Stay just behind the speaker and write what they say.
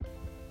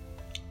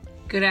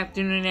Good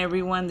afternoon,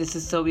 everyone. This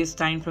is Sylvia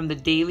Stein from The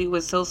Daily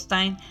with Syl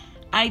Stein.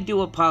 I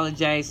do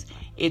apologize.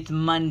 It's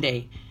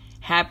Monday.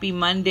 Happy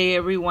Monday,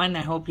 everyone.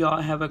 I hope you all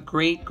have a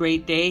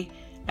great day.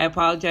 I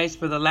apologize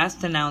for the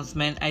last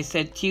announcement. I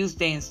said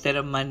Tuesday instead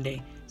of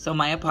Monday. So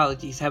my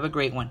apologies. Have a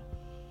great one.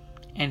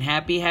 And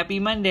happy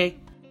Monday.